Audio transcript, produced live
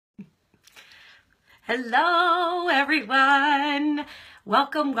Hello, everyone.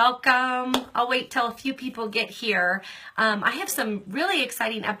 Welcome, welcome. I'll wait till a few people get here. I have some really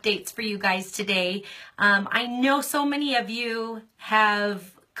exciting updates for you guys today. I know so many of you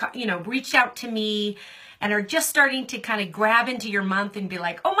have, reached out to me and are just starting to kind of grab into your month and be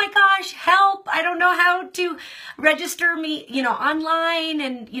like, oh my gosh, help. I don't know how to register me, online,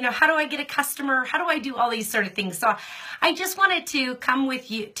 and, how do I get a customer? How do I do all these sort of things? So I just wanted to come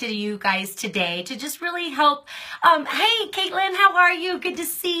with you guys today to just really help. Hey, Caitlin, how are you? Good to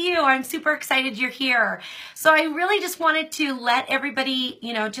see you. I'm super excited you're here. So I really just wanted to let everybody,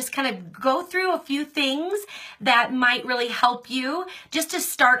 just kind of go through a few things that might really help you just to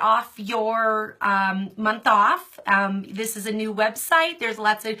start off your month off. This is a new website. There's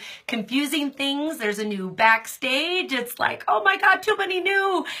lots of confusing things. There's a new backstage. It's like, oh my God, too many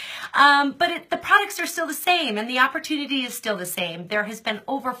new. But the products are still the same and the opportunity is still the same. There has been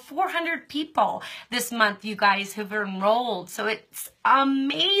over 400 people this month, you guys, who've enrolled. So it's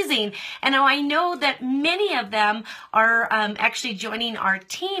amazing. And now I know that many of them are actually joining our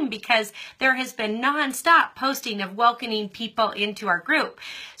team because there has been nonstop posting of welcoming people into our group.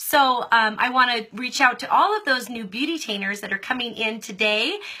 So I want to reach out to all of those new beauty-tainers that are coming in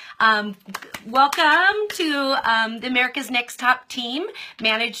today. Welcome to the America's Next Top Team,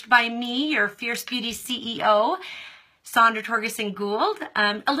 managed by me, your Fierce Beauty CEO, Sandra Torgerson-Gould.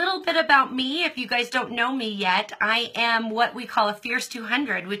 A little bit about me, if you guys don't know me yet, I am what we call a Fierce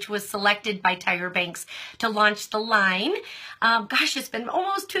 200, which was selected by Tyra Banks to launch the line. Gosh, it's been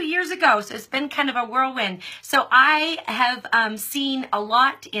almost 2 years ago, so it's been kind of a whirlwind. So I have seen a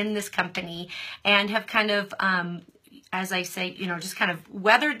lot in this company and have kind of as I say, just kind of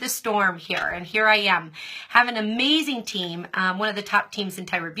weathered the storm here. And here I am, have an amazing team, one of the top teams in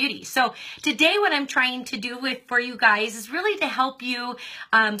Tyra Beauty. So today what I'm trying to do for you guys is really to help you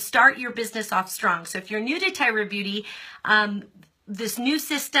start your business off strong. So if you're new to Tyra Beauty, this new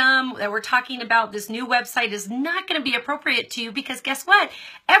system that we're talking about, this new website is not going to be appropriate to you because guess what?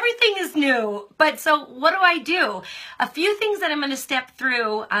 Everything is new. But so what do? A few things that I'm going to step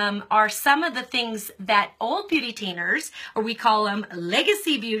through are some of the things that old beauty-tainers, or we call them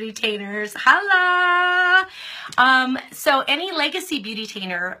legacy beauty-tainers, holla! So any legacy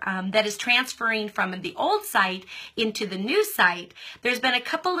beauty-tainer that is transferring from the old site into the new site, there's been a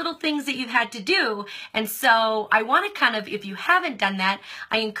couple little things that you've had to do. And so I want to kind of, if you haven't done that,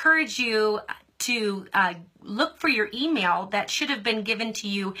 I encourage you to look for your email that should have been given to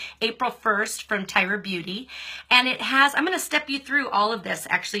you April 1st from Tyra Beauty. And it has, I'm going to step you through all of this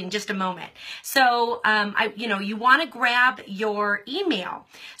actually in just a moment. So, you want to grab your email.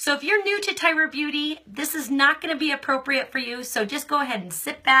 So if you're new to Tyra Beauty, this is not going to be appropriate for you. So just go ahead and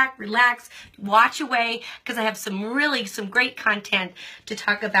sit back, relax, watch away, because I have some great content to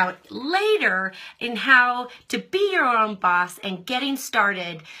talk about later in how to be your own boss and getting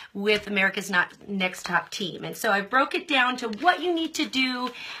started with America's Next Top Team. And so I broke it down to what you need to do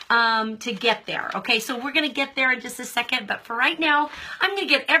to get there. Okay, so we're going to get there in just a second. But for right now, I'm going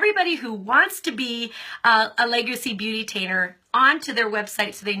to get everybody who wants to be a legacy beauty-tainer onto their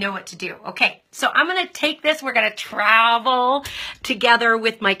website so they know what to do. Okay, so I'm going to take this. We're going to travel together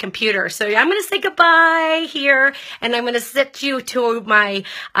with my computer. So I'm going to say goodbye here, and I'm going to set you to my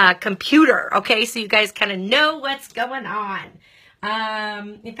computer. Okay, so you guys kind of know what's going on.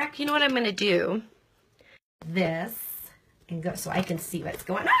 In fact, you know what I'm going to do? This and go so I can see what's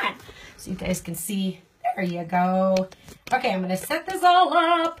going on. So you guys can see. There you go. Okay, I'm going to set this all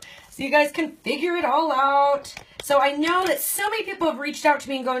up so you guys can figure it all out. So I know that so many people have reached out to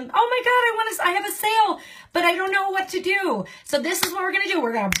me and going, oh my God, I have a sale, but I don't know what to do. So this is what we're going to do.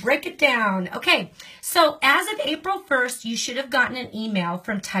 We're going to break it down. Okay, so as of April 1st, you should have gotten an email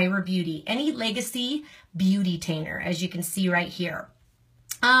from Tyra Beauty, any legacy beauty-tainer, as you can see right here.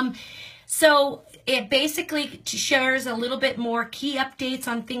 So it basically shares a little bit more key updates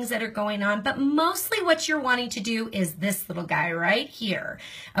on things that are going on, but mostly what you're wanting to do is this little guy right here,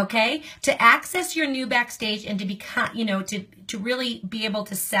 okay? To access your new backstage and to become, to really be able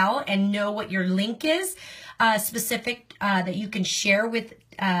to sell and know what your link is, specific that you can share with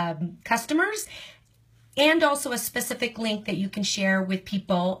customers, and also a specific link that you can share with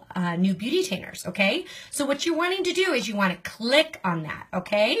people, new beauty-tainers, okay? So what you're wanting to do is you want to click on that,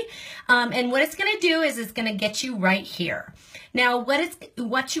 okay? And what it's going to do is it's going to get you right here. Now,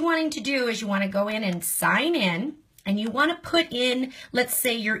 what you're wanting to do is you want to go in and sign in, and you want to put in, let's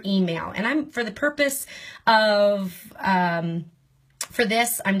say, your email. And for the purpose of, for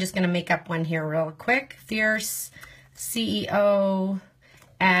this, I'm just going to make up one here real quick. Fierce CEO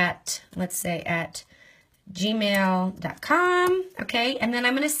at, let's say, at gmail.com, okay? And then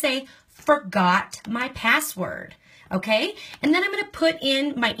I'm going to say, forgot my password, okay? And then I'm going to put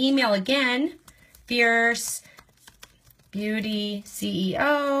in my email again, Fierce Beauty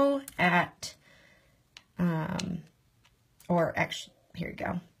CEO at, or actually, here you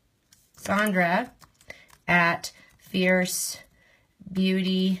go, Sandra at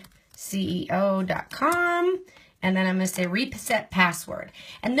fiercebeautyceo.com. And then I'm going to say reset password.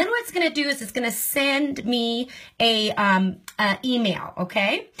 And then what it's going to do is it's going to send me a email,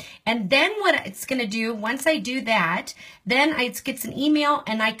 okay? And then what it's going to do, once I do that, then it gets an email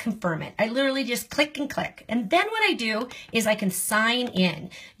and I confirm it. I literally just click and click. And then what I do is I can sign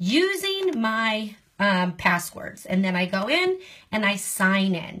in using my passwords. And then I go in and I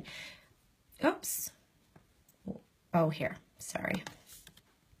sign in. Oops. Oh, here. Sorry.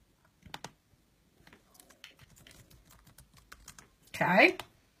 Okay.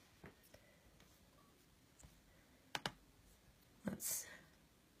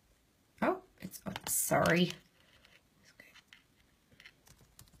 Sorry.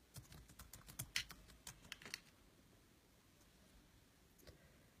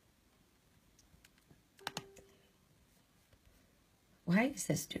 Why is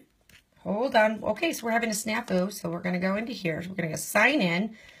this do? Hold on. Okay, so we're having a snafu. So we're going to go into here. We're going to go sign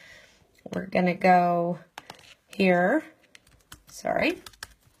in. We're going to go here. Sorry.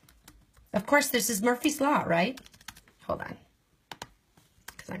 Of course, this is Murphy's Law, right? Hold on.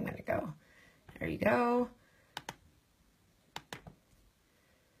 Because I'm going to go. There you go.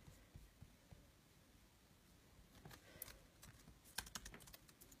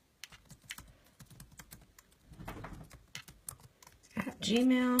 At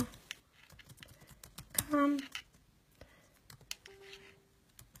gmail.com.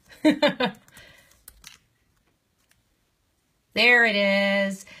 There it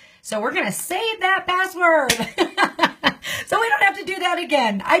is. So we're going to save that password. So we don't have to do that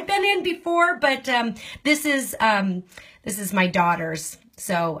again. I've been in before, but this is my daughter's.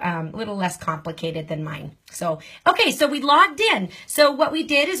 So a little less complicated than mine. So, okay, so we logged in. So what we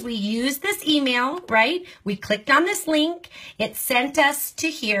did is we used this email, right? We clicked on this link. It sent us to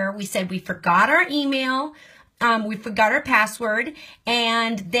here. We said we forgot our email. We forgot our password.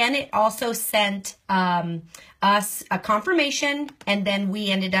 And then it also sent us a confirmation. And then we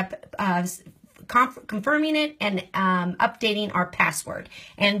ended up confirming it and updating our password.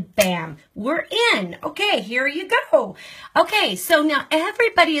 And bam, we're in. Okay, here you go. Okay, so now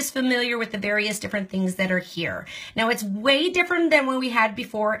everybody is familiar with the various different things that are here. Now it's way different than what we had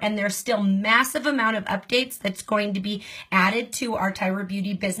before, and there's still massive amount of updates that's going to be added to our Tyra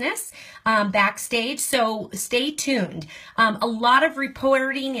Beauty business backstage. So stay tuned. A lot of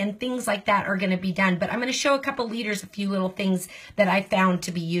reporting and things like that are going to be done, but I'm going to show a couple leaders a few little things that I found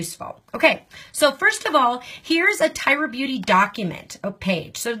to be useful. Okay, so first of all, here's a Tyra Beauty document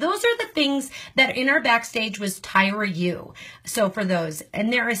page. So those are the things that in our backstage was Tyra You. So for those,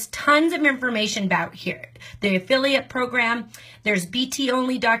 and there is tons of information about here. The affiliate program, there's BT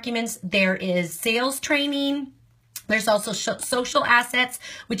only documents, there is sales training. There's also social assets,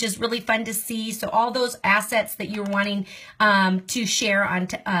 which is really fun to see. So all those assets that you're wanting to share on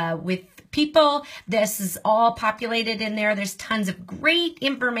with people, this is all populated in there. There's tons of great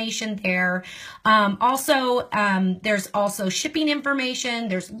information there. There's also shipping information.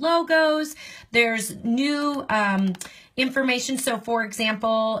 There's logos. There's new information. So for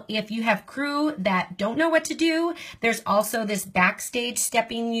example, if you have crew that don't know what to do, there's also this backstage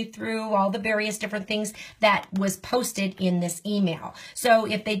stepping you through all the various different things that was posted in this email. So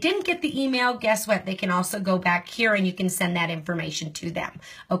if they didn't get the email, guess what? They can also go back here and you can send that information to them.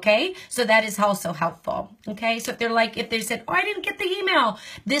 Okay. So that is also helpful. Okay. So if they said, oh, I didn't get the email,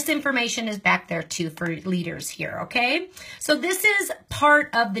 this information is back there too for leaders here. Okay. So this is part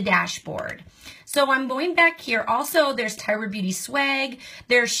of the dashboard. So I'm going back here. Also, there's Tyra Beauty swag.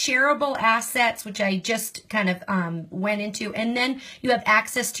 There's shareable assets, which I just kind of went into. And then you have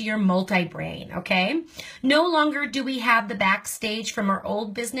access to your multi-brain, okay? No longer do we have the backstage from our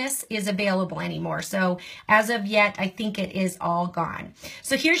old business is available anymore. So as of yet, I think it is all gone.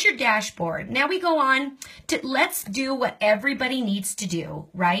 So here's your dashboard. Now we go on to let's do what everybody needs to do,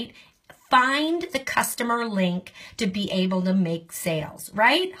 right? Find the customer link to be able to make sales,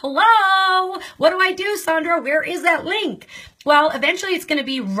 right? Hello? What do I do, Sandra? Where is that link? Well, eventually it's going to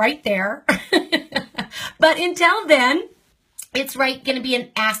be right there. But until then, it's going to be an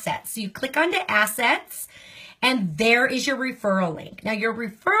asset. So you click onto assets And there is your referral link. Now, your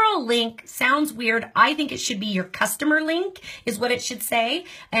referral link sounds weird. I think it should be your customer link is what it should say.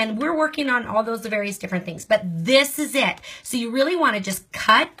 And we're working on all those various different things. But this is it. So you really want to just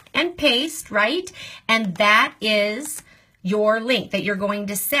cut and paste, right? And that is your link that you're going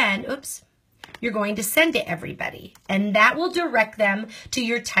to send. Oops. You're going to send to everybody, and that will direct them to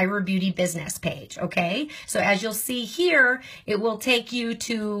your Tyra Beauty business page, okay? So as you'll see here, it will take you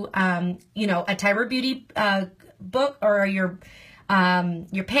to, you know, a Tyra Beauty book or your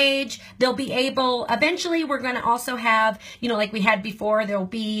page. They'll be able, eventually we're going to also have, you know, like we had before, there'll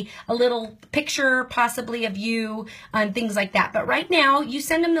be a little picture possibly of you and things like that. But right now, you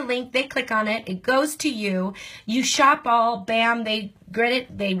send them the link, they click on it, it goes to you, you shop all, bam, they get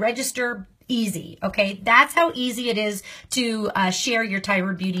it, they register. Easy, okay? That's how easy it is to share your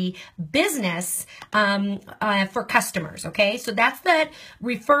Tyra Beauty business for customers, okay? So that's that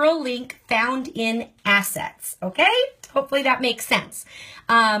referral link found in assets, okay? Hopefully that makes sense.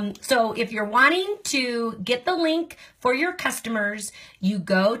 So if you're wanting to get the link for your customers, you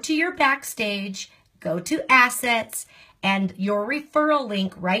go to your backstage, go to assets, and your referral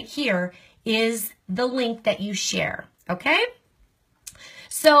link right here is the link that you share, okay?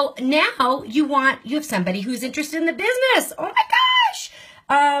 So now you have somebody who's interested in the business. Oh my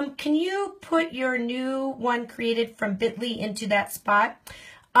gosh. Can you put your new one created from Bitly into that spot?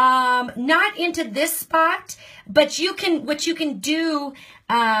 Not into this spot, but what you can do,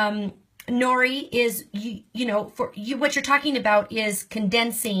 Nori, is you know, what you're talking about is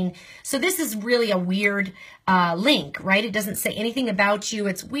condensing. So this is really a weird link, right? It doesn't say anything about you.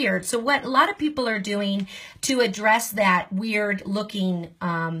 It's weird. So what a lot of people are doing to address that weird looking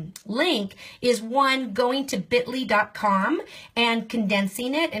link is, one, going to bit.ly.com and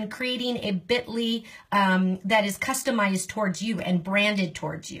condensing it and creating a Bitly that is customized towards you and branded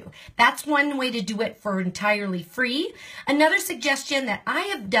towards you. That's one way to do it for entirely free. Another suggestion that I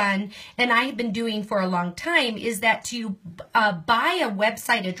have done and I have been doing for a long time is that to buy a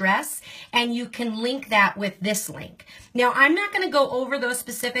website address and you can link that with this link. Now, I'm not going to go over those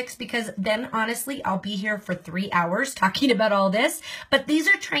specifics because then honestly, I'll be here for 3 hours talking about all this, but these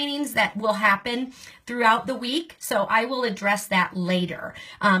are trainings that will happen throughout the week, so I will address that later.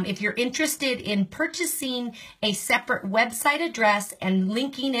 If you're interested in purchasing a separate website address and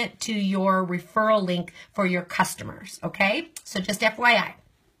linking it to your referral link for your customers, okay? So just FYI.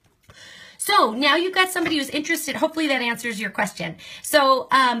 So now you've got somebody who's interested. Hopefully that answers your question. So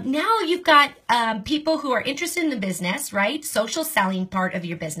now you've got people who are interested in the business, right? Social selling part of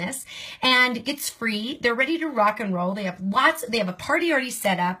your business. And it's free. They're ready to rock and roll. They have a party already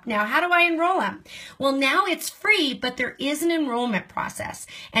set up. Now, how do I enroll them? Well, now it's free, but there is an enrollment process.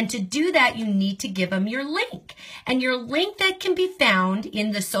 And to do that, you need to give them your link. And your link that can be found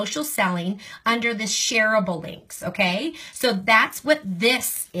in the social selling under the shareable links, okay? So that's what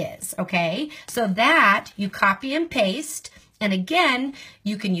this is, okay? So that you copy and paste, and again,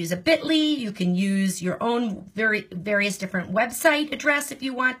 you can use a Bitly, you can use your own various different website address if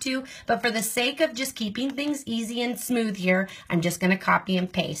you want to, but for the sake of just keeping things easy and smooth here, I'm just going to copy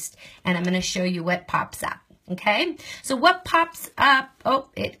and paste, and I'm going to show you what pops up, okay? So what pops up,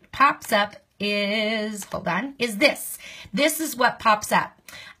 it pops up is, hold on, is this. This is what pops up.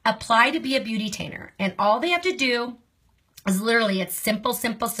 Apply to be a beauty-tainer, and all they have to do is literally, it's simple,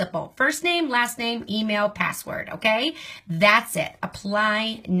 simple, simple. First name, last name, email, password, okay? That's it.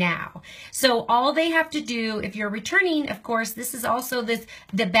 Apply now. So all they have to do, if you're returning, of course, this is also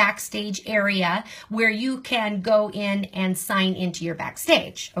the backstage area where you can go in and sign into your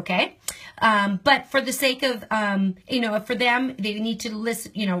backstage, okay? But for the sake of, you know, for them, they need to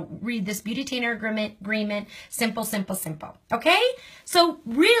listen, you know, read this beauty-tainer agreement, simple, simple, simple, okay? So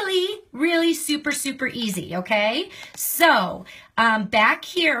really, really super, super easy, okay? So back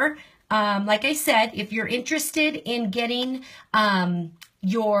here, like I said, if you're interested in getting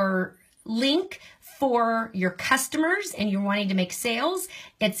your link for your customers and you're wanting to make sales,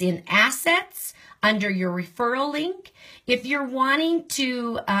 it's in assets under your referral link. If you're wanting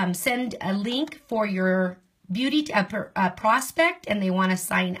to send a link for your beauty prospect and they want to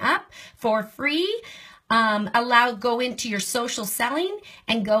sign up for free, go into your social selling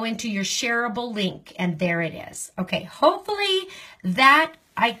and go into your shareable link, and there it is. Okay, hopefully that,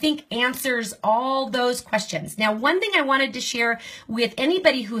 I think, answers all those questions. Now, one thing I wanted to share with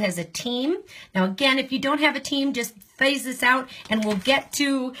anybody who has a team. Now, again, if you don't have a team, just phase this out and we'll get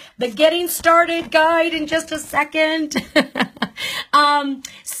to the getting started guide in just a second.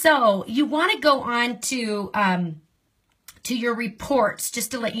 So you want to go on to to your reports,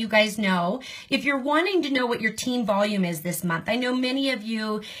 just to let you guys know, if you're wanting to know what your team volume is this month. I know many of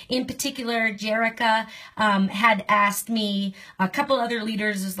you, in particular, Jerica had asked me, a couple other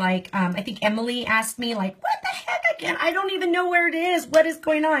leaders is like, I think Emily asked me, like, what the heck again? I don't even know where it is. What is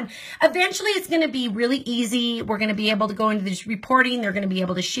going on? Eventually, it's going to be really easy. We're going to be able to go into this reporting. They're going to be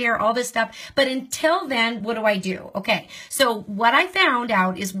able to share all this stuff. But until then, what do I do? Okay, so what I found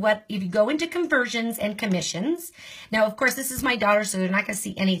out is if you go into conversions and commissions, now, of course, this is my daughter, so they're not going to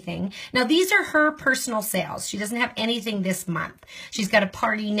see anything. Now, these are her personal sales. She doesn't have anything this month. She's got a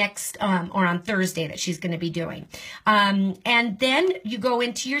party next or on Thursday that she's going to be doing. And then you go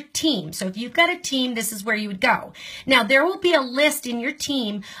into your team. So if you've got a team, this is where you would go. Now, there will be a list in your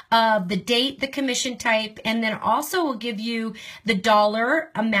team of the date, the commission type, and then also will give you the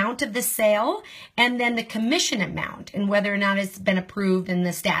dollar amount of the sale and then the commission amount and whether or not it's been approved and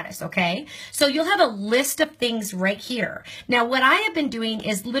the status, okay? So you'll have a list of things right here. Now, what I have been doing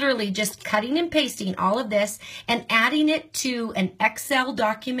is literally just cutting and pasting all of this and adding it to an Excel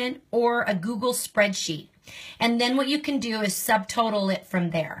document or a Google spreadsheet. And then what you can do is subtotal it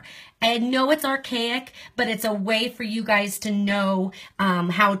from there. I know it's archaic, but it's a way for you guys to know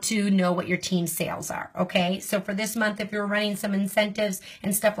how to know what your team sales are, okay? So for this month, if you're running some incentives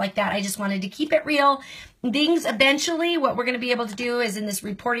and stuff like that, I just wanted to keep it real. Things eventually, what we're going to be able to do is in this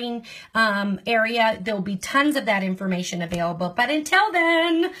reporting area, there'll be tons of that information available. But until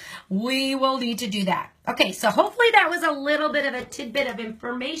then, we will need to do that. Okay, so hopefully that was a little bit of a tidbit of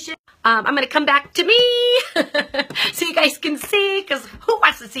information. I'm going to come back to me so you guys can see, because who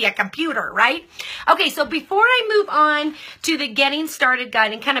wants to see a computer, right? Okay, so before I move on to the getting started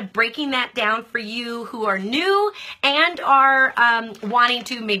guide and kind of breaking that down for you who are new and are wanting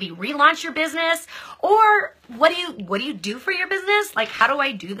to maybe relaunch your business, or what do you do for your business? Like, how do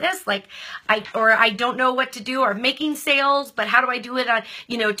I do this? Like, I don't know what to do, or making sales, but how do I do it on,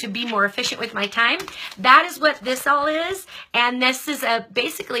 to be more efficient with my time? That is what this all is. And this is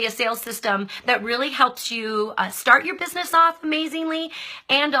basically a sales system that really helps you start your business off amazingly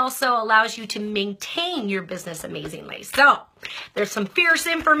and also allows you to maintain your business amazingly. So there's some fierce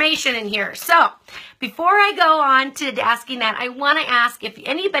information in here. So before I go on to asking that, I want to ask if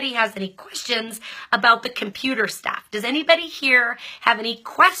anybody has any questions about the computer stuff. Does anybody here have any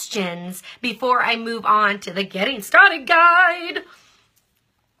questions before I move on to the getting started guide?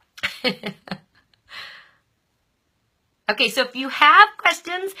 Okay, so if you have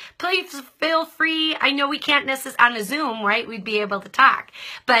questions, please feel free. I know we can't necessarily on a Zoom, right? We'd be able to talk.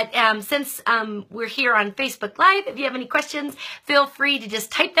 But since we're here on Facebook Live, if you have any questions, feel free to just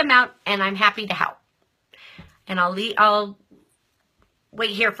type them out, and I'm happy to help. And I'll wait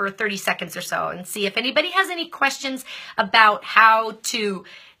here for 30 seconds or so and see if anybody has any questions about how to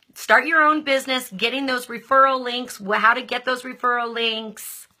start your own business, getting those referral links, how to get those referral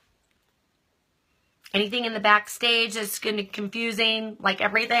links. Anything in the backstage that's going to be confusing, like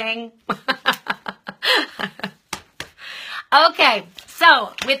everything? Okay,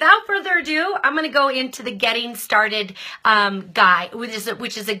 so without further ado, I'm going to go into the Getting Started guide,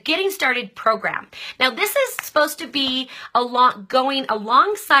 which is a Getting Started program. Now, this is supposed to be going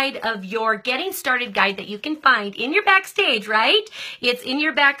alongside of your Getting Started guide that you can find in your backstage, right? It's in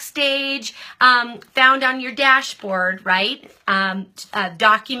your backstage, found on your dashboard, right?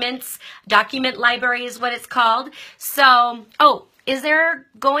 Document library is what it's called. So, is there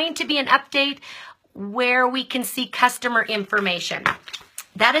going to be an update where we can see customer information?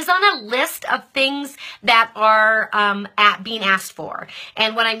 That is on a list of things that are being asked for.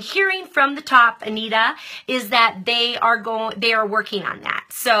 And what I'm hearing from the top, Anita, is that they are working on that.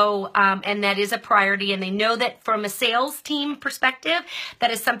 So, and that is a priority. And they know that from a sales team perspective,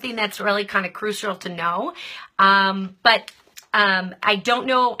 that is something that's really kind of crucial to know. But I don't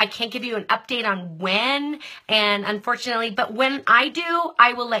know. I can't give you an update on when, and unfortunately, but when I do,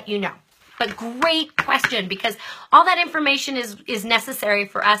 I will let you know. But great question, because all that information is necessary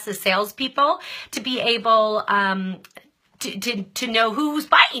for us as salespeople to be able to know who's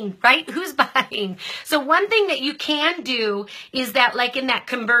buying, right? Who's buying. So one thing that you can do is that, like in that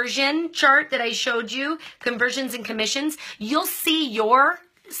conversion chart that I showed you, conversions and commissions, you'll see your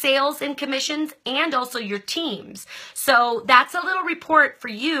sales and commissions and also your teams. So that's a little report for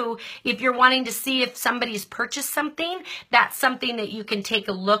you if you're wanting to see if somebody's purchased something. That's something that you can take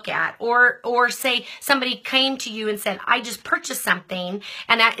a look at. Or say somebody came to you and said, I just purchased something,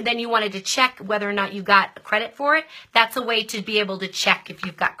 and then you wanted to check whether or not you got credit for it. That's a way to be able to check if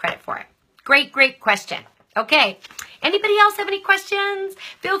you've got credit for it. Great question. Okay, Anybody else have any questions?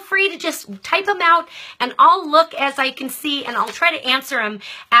 Feel free to just type them out, and I'll look as I can see, and I'll try to answer them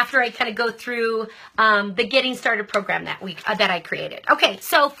after I kind of go through the Getting Started program that I created. Okay,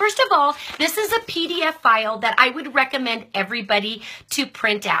 so first of all, this is a PDF file that I would recommend everybody to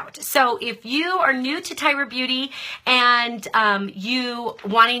print out. So if you are new to Tyra Beauty and you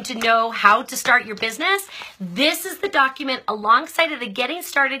wanting to know how to start your business, this is the document alongside of the Getting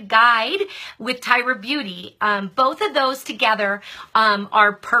Started guide with Tyra Beauty. Both of those together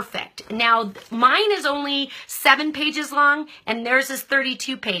are perfect. Now, mine is only 7 pages long and theirs is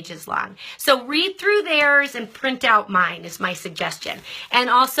 32 pages long. So read through theirs and print out mine is my suggestion. And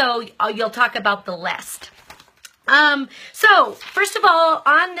also, you'll talk about the list. So first of all,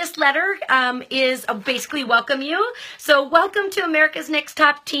 on this letter is basically welcome you. So welcome to America's Next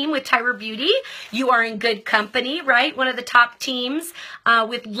Top Team with Tyra Beauty. You are in good company, right? One of the top teams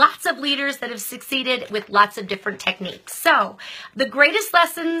with lots of leaders that have succeeded with lots of different techniques. So the greatest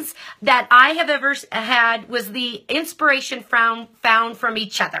lessons that I have ever had was the inspiration found from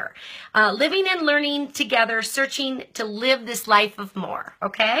each other. Living and learning together, searching to live this life of more,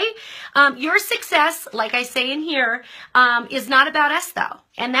 okay? Your success, like I say in here, is not about us though.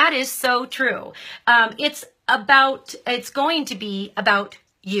 And that is so true. It's going to be about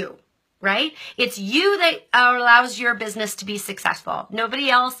you, right? It's you that allows your business to be successful. Nobody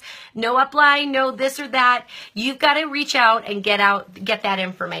else, no upline, no this or that. You've got to reach out and get that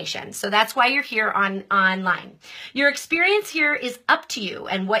information. So that's why you're here online. Your experience here is up to you,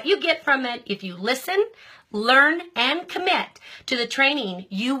 and what you get from it, if you listen, learn, and commit to the training,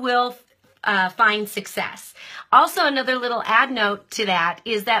 you will find success. Also, another little add note to that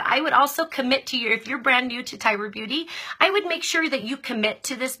is that I would also commit to if you're brand new to Tyra Beauty, I would make sure that you commit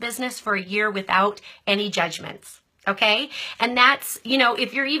to this business for a year without any judgments. Okay. And that's,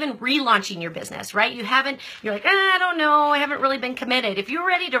 if you're even relaunching your business, right? You're like, I don't know. I haven't really been committed. If you're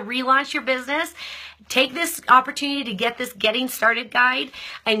ready to relaunch your business, take this opportunity to get this Getting Started guide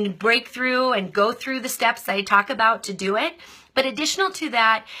and break through and go through the steps that I talk about to do it. But additional to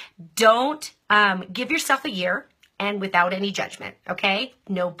that, don't give yourself a year and without any judgment, okay?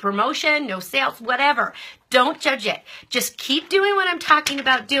 No promotion, no sales, whatever. Don't judge it. Just keep doing what I'm talking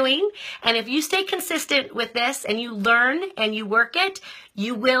about doing. And if you stay consistent with this and you learn and you work it,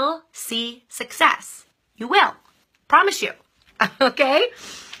 you will see success. You will. Promise you. Okay?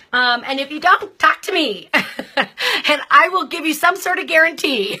 And if you don't, talk to me. And I will give you some sort of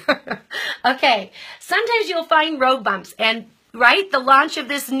guarantee. Okay. Sometimes you'll find road bumps. And right, the launch of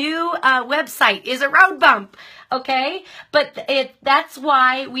this new website is a road bump. Okay? But that's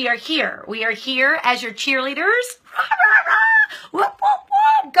why we are here. We are here as your cheerleaders. Rah, rah, rah. Whoop, whoop,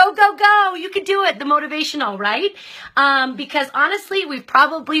 whoop. Go, go, go. You can do it. The motivational, right? Because honestly, we've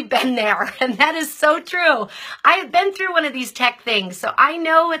probably been there. And that is so true. I have been through one of these tech things. So I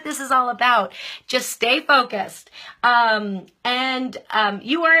know what this is all about. Just stay focused. You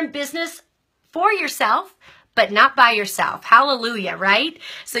are in business for yourself, but not by yourself. Hallelujah, right?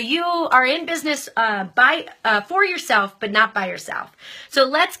 So you are in business for yourself, but not by yourself. So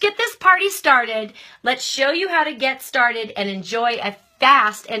let's get this party started. Let's show you how to get started and enjoy a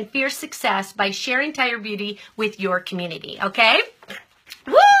fast and fierce success by sharing Tyra Beauty with your community, okay?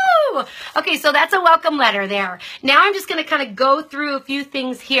 Woo! Okay, so that's a welcome letter there. Now I'm just going to kind of go through a few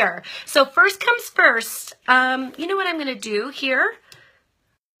things here. So first comes first. You know what I'm going to do here?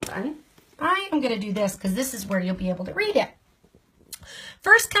 I am going to do this because this is where you'll be able to read it.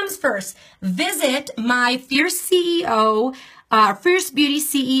 First comes first. Visit my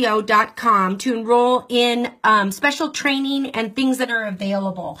fiercebeautyceo.com to enroll in special training and things that are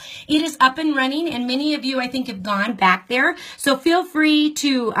available. It is up and running, and many of you, I think, have gone back there. So feel free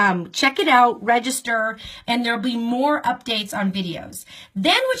to check it out, register, and there'll be more updates on videos.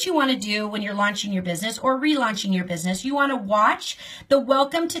 Then what you want to do when you're launching your business or relaunching your business, you want to watch the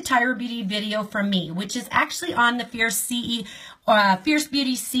Welcome to Tyra Beauty video from me, which is actually on the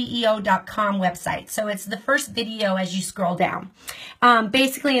fiercebeautyceo.com website. So it's the first video as you scroll down.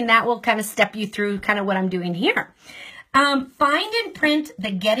 Basically, and that will kind of step you through kind of what I'm doing here. Find and print the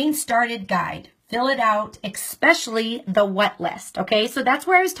Getting Started guide. Fill it out, especially the what list. Okay, so that's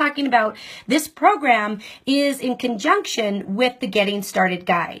where I was talking about. This program is in conjunction with the Getting Started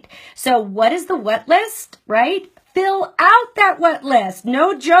guide. So what is the what list, right? Fill out that what list.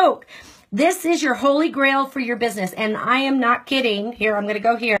 No joke. This is your holy grail for your business. And I am not kidding. Here, I'm going to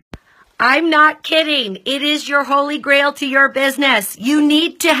go here. I'm not kidding. It is your holy grail to your business. You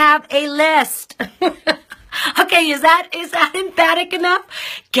need to have a list. Okay, is that emphatic enough?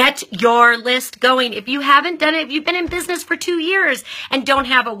 Get your list going. If you haven't done it, if you've been in business for 2 years and don't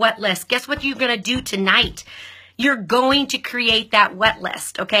have a what list, guess what you're going to do tonight? you're going to create that wet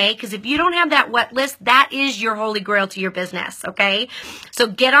list, okay? Because if you don't have that wet list, that is your holy grail to your business, okay? So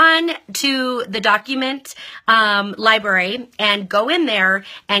get on to the document library and go in there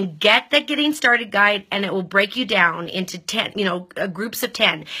and get the Getting Started guide, and it will break you down into 10, groups of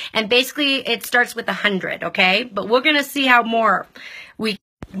 10. And basically it starts with 100, okay? But we're going to see how more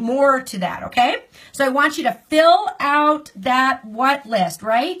to that, okay? So I want you to fill out that what list,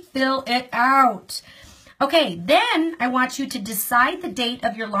 right? Fill it out. Okay, then I want you to decide the date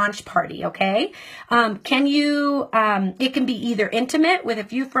of your launch party, okay? It can be either intimate with a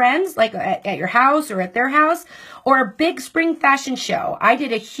few friends, like at your house or at their house, or a big spring fashion show. I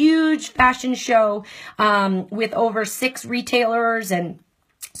did a huge fashion show with over 6 retailers, and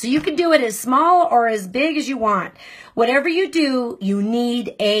so you can do it as small or as big as you want. Whatever you do, you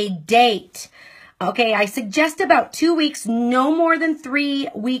need a date. Okay, I suggest about 2 weeks, no more than 3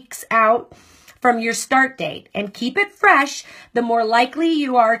 weeks out from your start date. And keep it fresh, the more likely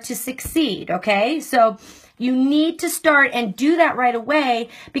you are to succeed, okay? So you need to start and do that right away,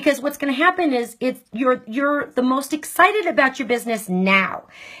 because what's going to happen is you're the most excited about your business now.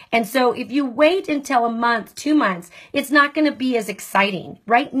 And so if you wait until a month, 2 months, it's not going to be as exciting.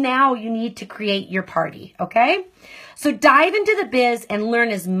 Right now, you need to create your party, okay? So dive into the biz and learn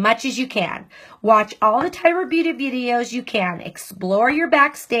as much as you can. Watch all the Tyra Beauty videos you can. Explore your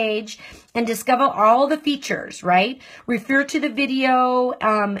backstage and discover all the features, right? Refer to the video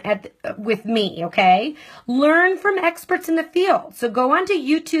with me, okay? Learn from experts in the field. So go onto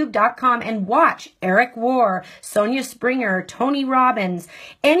youtube.com and watch Eric War, Sonia Springer, Tony Robbins,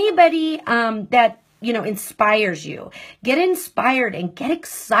 anybody that, inspires you. Get inspired and get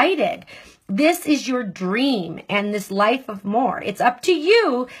excited. This is your dream and this life of more. It's up to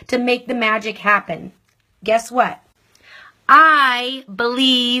you to make the magic happen. Guess what? I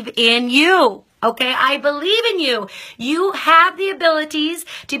believe in you. Okay, I believe in you. You have the abilities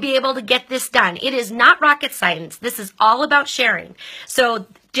to be able to get this done. It is not rocket science. This is all about sharing. So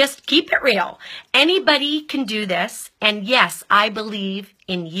just keep it real. Anybody can do this. And yes, I believe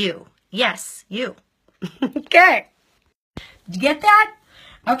in you. Yes, you. Okay. Did you get that?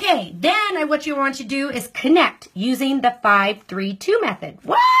 Okay, then what you want to do is connect using the 5-3-2 method.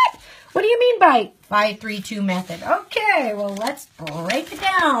 What? What do you mean by 5-3-2 method? Okay, well, let's break it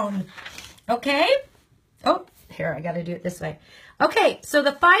down. Okay? Oh, here, I got to do it this way. Okay, so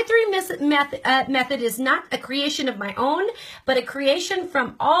the 5-3 method is not a creation of my own, but a creation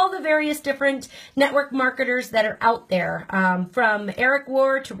from all the various different network marketers that are out there. From Eric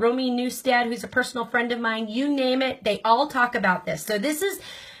Ward to Romy Newstead, who's a personal friend of mine, you name it, they all talk about this. So this is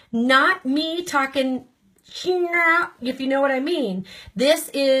not me talking, if you know what I mean. This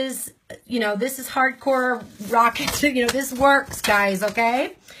is, this is hardcore rocket. This works, guys,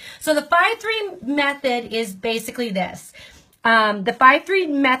 okay? So the 5-3 method is basically this. The 5-3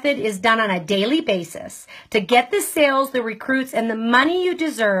 method is done on a daily basis to get the sales, the recruits, and the money you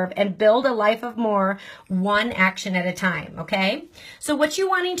deserve and build a life of more, one action at a time, okay? So what you're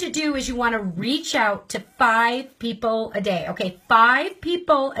wanting to do is you want to reach out to 5 people a day, okay? 5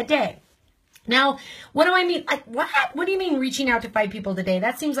 people a day. Now, what do I mean? Like, what? What do you mean reaching out to 5 people today?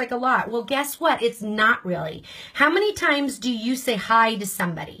 That seems like a lot. Well, guess what? It's not really. How many times do you say hi to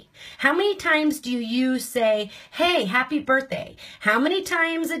somebody? How many times do you say, hey, happy birthday? How many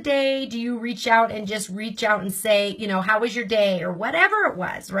times a day do you reach out and just reach out and say, how was your day or whatever it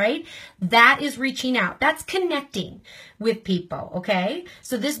was, right? That is reaching out. That's connecting with people, okay?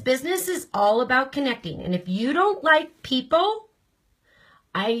 So this business is all about connecting. And if you don't like people,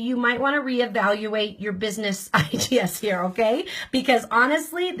 you might want to reevaluate your business ideas here, okay? Because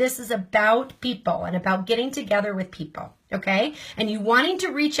honestly, this is about people and about getting together with people, okay? And you wanting to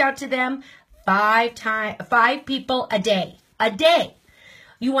reach out to them 5 people a day.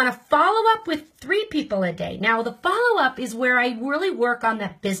 You want to follow up with 3 people a day. Now, the follow-up is where I really work on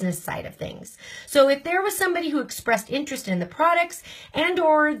that business side of things. So if there was somebody who expressed interest in the products and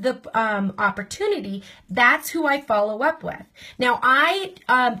or the opportunity, that's who I follow up with. Now, I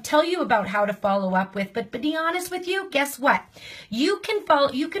tell you about how to follow up with, but to be honest with you, guess what? You can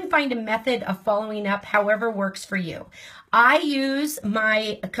find a method of following up however works for you. I use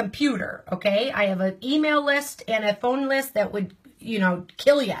my computer, okay? I have an email list and a phone list that would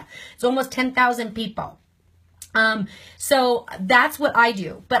kill you. It's almost 10,000 people. So that's what I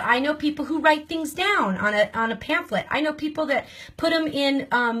do. But I know people who write things down on a pamphlet. I know people that put them in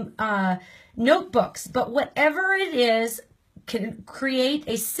notebooks. But whatever it is, can create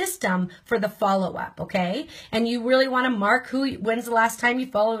a system for the follow-up, okay? And you really want to mark when's the last time you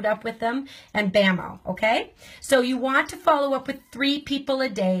followed up with them, and bammo, okay? So you want to follow up with 3 people a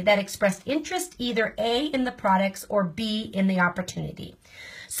day that expressed interest, either A, in the products, or B, in the opportunity.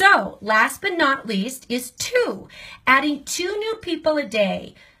 So last but not least is 2, adding 2 new people a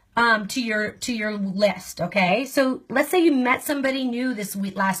day to your list, okay? So let's say you met somebody new this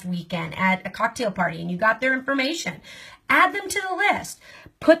last weekend at a cocktail party and you got their information. Add them to the list.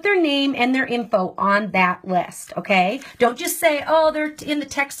 Put their name and their info on that list, okay? Don't just say, oh, they're in the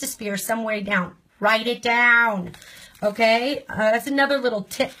textosphere somewhere down. Write it down, okay? That's another little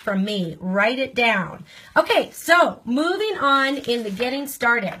tip from me. Write it down. Okay, so moving on in the getting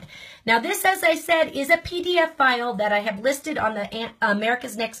started. Now this, as I said, is a PDF file that I have listed on the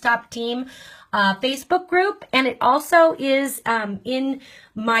America's Next Top Team Facebook group, and it also is in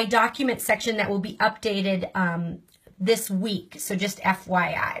my document section that will be updated this week. So just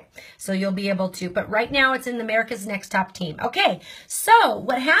FYI. So you'll be able to, but right now it's in the America's Next Top Team. Okay. So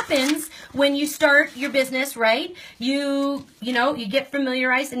what happens when you start your business, right? You get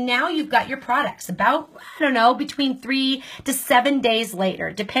familiarized, and now you've got your products about, I don't know, between 3 to 7 days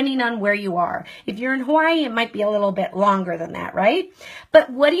later, depending on where you are. If you're in Hawaii, it might be a little bit longer than that, right? But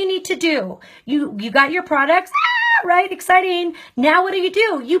what do you need to do? You got your products, right? Exciting. Now what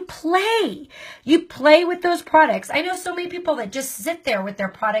do? You play. You play with those products. I know so many people that just sit there with their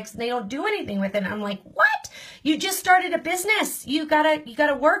products and they don't do anything with it. And I'm like, what? You just started a business. You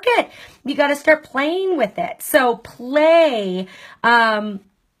gotta work it. You gotta start playing with it. So play.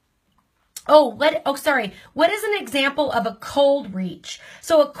 What is an example of a cold reach?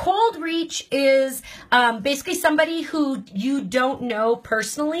 So a cold reach is basically somebody who you don't know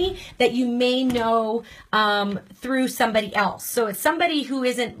personally that you may know through somebody else. So it's somebody who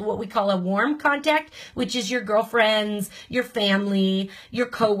isn't what we call a warm contact, which is your girlfriends, your family, your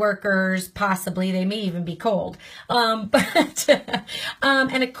coworkers, possibly. They may even be cold. And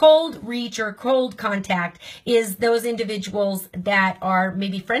a cold reach or a cold contact is those individuals that are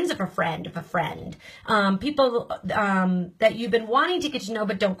maybe friends of a friend, people that you've been wanting to get to know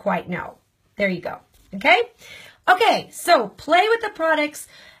but don't quite know. There you go. Okay, so play with the products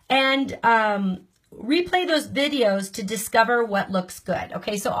and replay those videos to discover what looks good.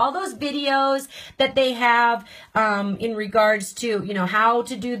 Okay, so all those videos that they have in regards to, how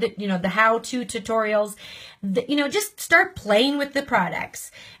to do the how-to tutorials, just start playing with the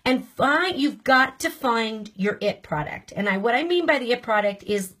products and you've got to find your it product. And what I mean by the it product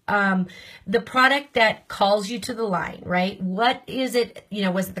is the product that calls you to the line, right? What is it?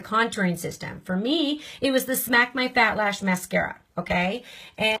 Was it the contouring system? For me, it was the Smack My Fat Lash mascara. Okay,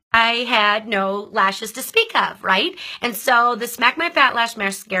 and I had no lashes to speak of, right? And so the Smack My Fat Lash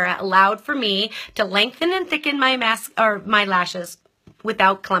mascara allowed for me to lengthen and thicken my my lashes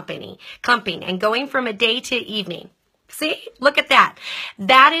without clumping and going from a day to evening. See, look at that.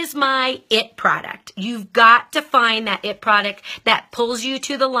 That is my it product. You've got to find that it product that pulls you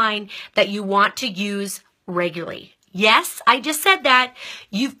to the line that you want to use regularly. Yes, I just said that.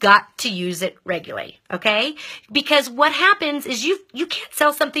 You've got to use it regularly, okay? Because what happens is you can't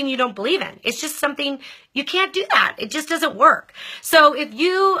sell something you don't believe in. It's just something, you can't do that. It just doesn't work. So if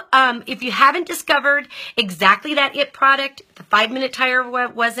you haven't discovered exactly that it product, the 5-minute tire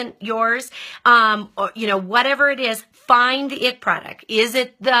wasn't yours, or whatever it is, find the it product. Is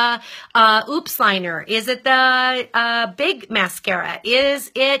it the Oops liner? Is it the big mascara?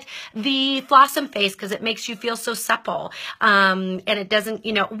 Is it the Flossom Face because it makes you feel so supple and it doesn't,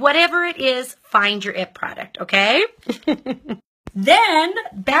 whatever it is, find your it product, okay? Then,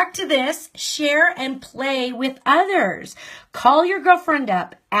 back to this, share and play with others. Call your girlfriend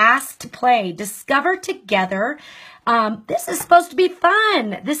up, ask to play, discover together. This is supposed to be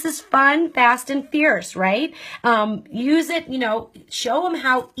fun. This is fun, fast, and fierce, right? Use it, show them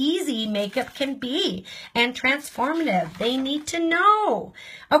how easy makeup can be and transformative. They need to know.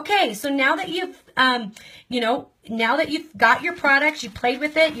 Okay, so now that you've, now that you've got your products, you played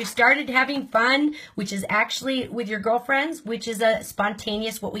with it, you started having fun, which is actually with your girlfriends, which is a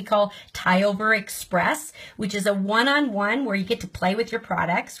spontaneous, what we call tie-over express, which is a one-on-one where you get to play with your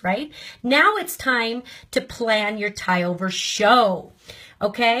products, right? Now it's time to plan your tie-over show.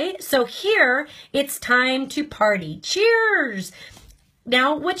 Okay, so here it's time to party. Cheers!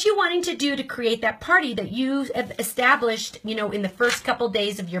 Now, what you wanting to do to create that party that you have established, in the first couple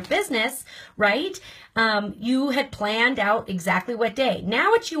days of your business, right? You had planned out exactly what day.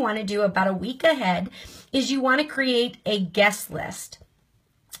 Now, what you want to do about a week ahead is you want to create a guest list.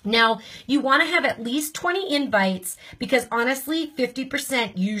 Now, you want to have at least 20 invites because honestly,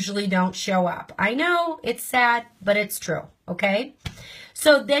 50% usually don't show up. I know it's sad, but it's true, okay?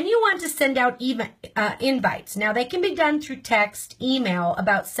 So then you want to send out invites. Now, they can be done through text, email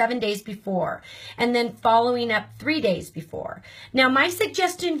about 7 days before, and then following up 3 days before. Now, my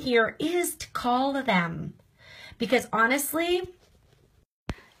suggestion here is to call them because honestly,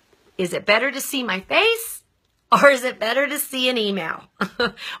 is it better to see my face? Or is it better to see an email?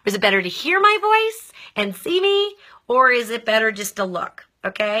 Is it better to hear my voice and see me? Or is it better just to look?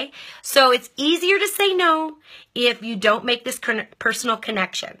 Okay? So it's easier to say no if you don't make this personal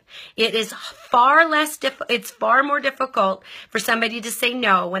connection. It is far more difficult for somebody to say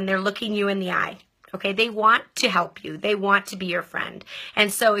no when they're looking you in the eye. Okay, they want to help you. They want to be your friend.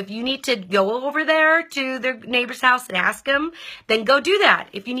 And so if you need to go over there to their neighbor's house and ask them, then go do that.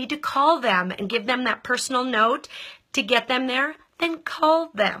 If you need to call them and give them that personal note to get them there, then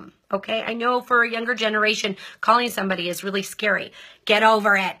call them. Okay, I know for a younger generation, calling somebody is really scary. Get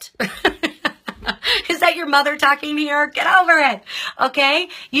over it. Is that your mother talking here? Get over it. Okay,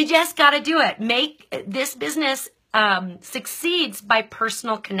 you just got to do it. Make this business succeeds by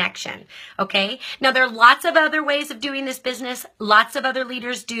personal connection. Okay. Now there are lots of other ways of doing this business. Lots of other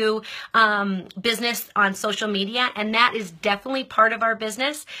leaders do business on social media, and that is definitely part of our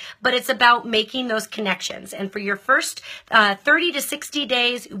business, but it's about making those connections. And for your first 30 to 60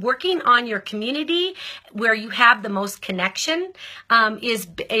 days, working on your community where you have the most connection is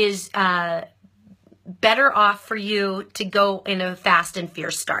better off for you to go in a fast and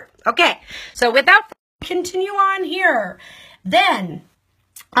fierce start. Okay. So without continue on here. Then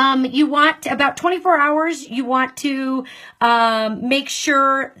you want about 24 hours, you want to make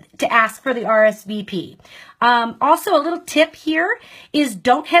sure to ask for the RSVP. Also, a little tip here is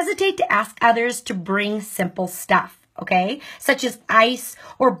don't hesitate to ask others to bring simple stuff. Okay, such as ice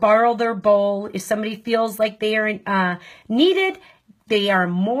or borrow their bowl. If somebody feels like they are needed, they are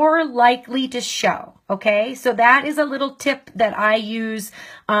more likely to show. Okay, so that is a little tip that I use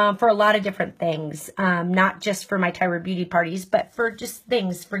for a lot of different things, not just for my Tyra Beauty parties, but for just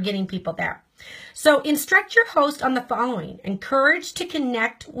things for getting people there. So instruct your host on the following. Encourage to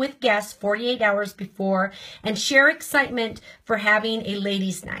connect with guests 48 hours before and share excitement for having a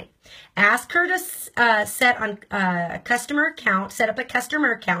ladies' night. Ask her to set up a customer account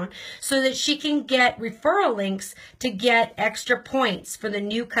so that she can get referral links to get extra points for the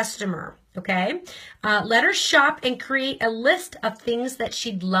new customer. Okay, let her shop and create a list of things that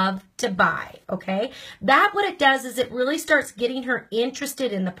she'd love to buy. Okay, what it does is it really starts getting her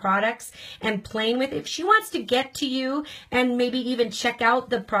interested in the products and playing with it. If she wants to get to you and maybe even check out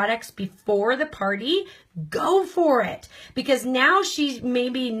the products before the party, go for it, because now she's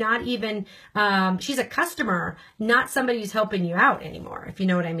maybe not even she's a customer, not somebody who's helping you out anymore, if you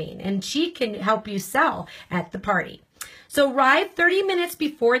know what I mean, and she can help you sell at the party. So arrive 30 minutes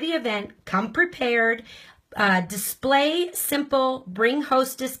before the event, come prepared, display simple, bring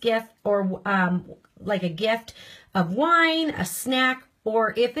hostess gift or like a gift of wine, a snack,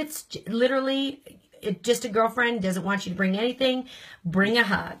 or if it's literally just a girlfriend, doesn't want you to bring anything, bring a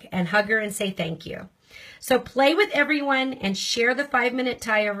hug and hug her and say thank you. So play with everyone and share the 5-minute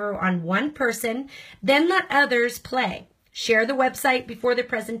tie-over on one person, then let others play. Share the website before the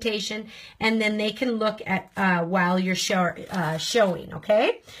presentation, and then they can look at while you're showing,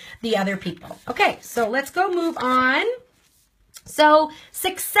 okay, the other people. Okay, so let's go move on. So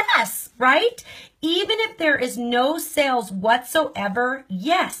success, right? Even if there is no sales whatsoever,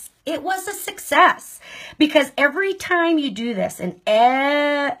 yes, it was a success, because every time you do this, and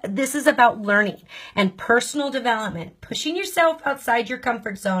this is about learning and personal development, pushing yourself outside your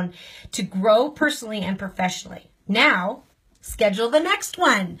comfort zone to grow personally and professionally. Now, schedule the next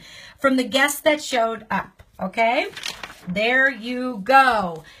one from the guests that showed up, okay? There you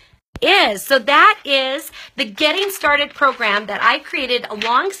go. So that is the Getting Started program that I created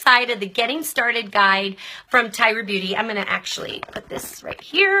alongside of the Getting Started guide from Tyra Beauty. I'm going to actually put this right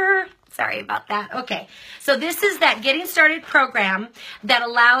here. Sorry about that. Okay. So this is that Getting Started program that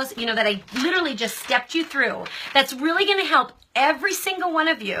allows, that I literally just stepped you through. That's really going to help every single one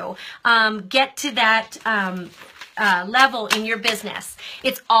of you get to that level in your business.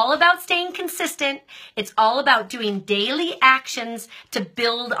 It's all about staying consistent. It's all about doing daily actions to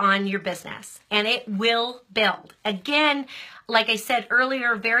build on your business, and it will build. Again, like I said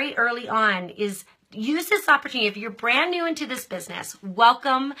earlier, very early on, is use this opportunity. If you're brand new into this business,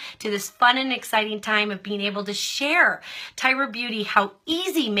 welcome to this fun and exciting time of being able to share Tyra Beauty, how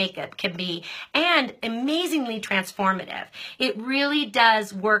easy makeup can be and amazingly transformative. It really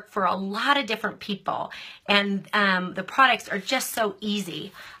does work for a lot of different people, and the products are just so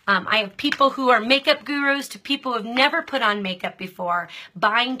easy. I have people who are makeup gurus to people who have never put on makeup before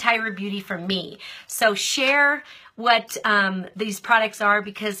buying Tyra Beauty from me. So share what these products are,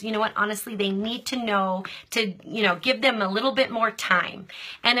 because you know what, honestly, they need to know to, you know, give them a little bit more time.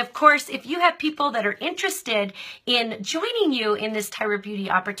 And of course, if you have people that are interested in joining you in this Tyra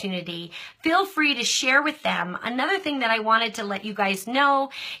Beauty opportunity, feel free to share with them. Another thing that I wanted to let you guys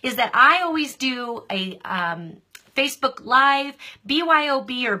know is that I always do a Facebook Live,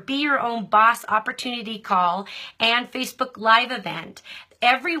 BYOB or Be Your Own Boss opportunity call and Facebook Live event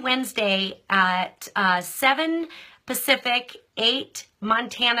every Wednesday at 7 Pacific, 8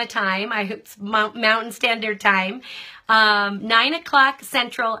 Montana time, it's Mountain Standard Time, 9 o'clock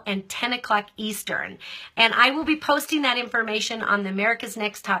Central, and 10 o'clock Eastern. And I will be posting that information on the America's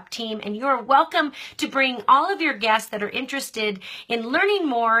Next Top Team, and you're welcome to bring all of your guests that are interested in learning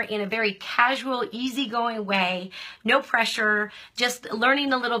more in a very casual, easygoing way, no pressure, just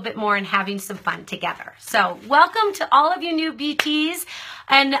learning a little bit more and having some fun together. So welcome to all of you new BTs,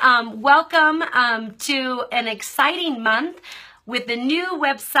 and welcome to an exciting month with the new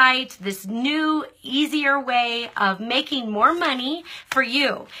website, this new, easier way of making more money for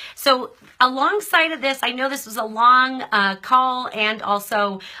you. So alongside of this, I know this was a long call and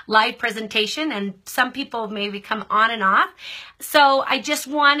also live presentation, and some people maybe come on and off. So I just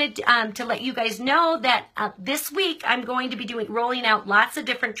wanted to let you guys know that this week I'm going to be rolling out lots of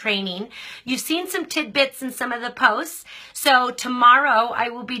different training. You've seen some tidbits in some of the posts. So tomorrow I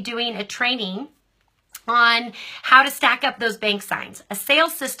will be doing a training on how to stack up those bank signs, a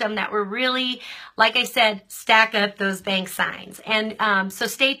sales system that will really, like I said, stack up those bank signs. And so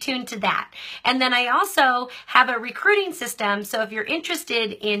stay tuned to that. And then I also have a recruiting system. So if you're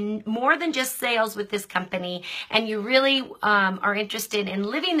interested in more than just sales with this company, and you really are interested in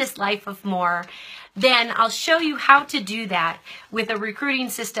living this life of more, then I'll show you how to do that with a recruiting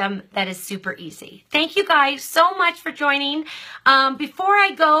system that is super easy. Thank you guys so much for joining. Before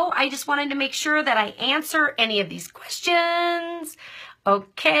I go, I just wanted to make sure that I answer any of these questions.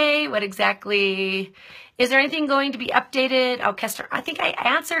 Okay, what exactly? Is there anything going to be updated? Oh, Kester, I think I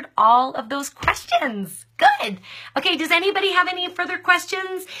answered all of those questions. Good. Okay, does anybody have any further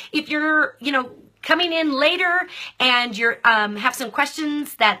questions? If you're, coming in later and you have some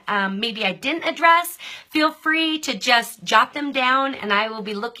questions that maybe I didn't address, feel free to just jot them down, and I will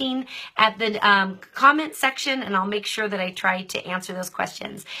be looking at the comment section, and I'll make sure that I try to answer those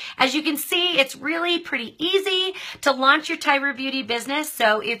questions. As you can see, it's really pretty easy to launch your Tyra Beauty business.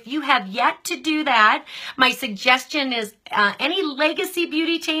 So if you have yet to do that, my suggestion is any legacy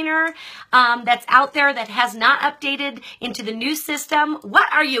beauty-tainer that's out there that has not updated into the new system, what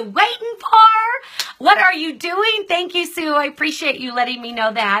are you waiting for? What are you doing? Thank you, Sue. I appreciate you letting me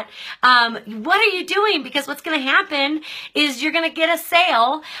know that. What are you doing? Because what's going to happen is you're going to get a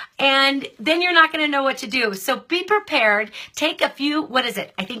sale, and then you're not going to know what to do. So be prepared. Take a few,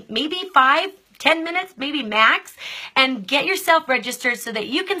 I think maybe 5-10 minutes, maybe max, and get yourself registered so that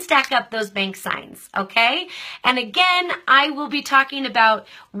you can stack up those bank signs, okay? And again, I will be talking about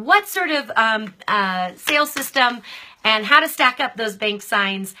what sort of sales system and how to stack up those bank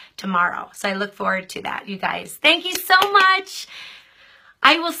signs tomorrow. So I look forward to that, you guys. Thank you so much.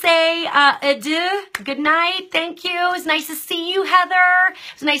 I will say adieu, good night, thank you. It was nice to see you, Heather.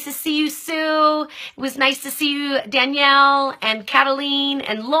 It was nice to see you, Sue. It was nice to see you, Danielle, and Cataline,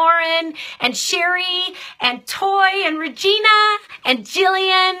 and Lauren, and Sherry, and Toy, and Regina, and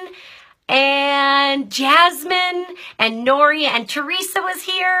Jillian, and Jasmine, and Nori, and Teresa was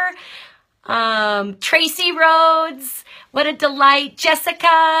here. Tracy Rhodes, what a delight.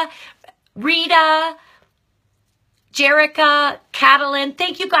 Jessica, Rita, Jerica, Catalin,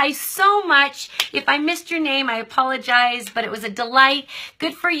 thank you guys so much. If I missed your name, I apologize, but it was a delight.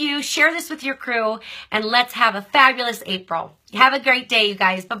 Good for you. Share this with your crew, and let's have a fabulous April. Have a great day, you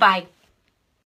guys. Bye-bye.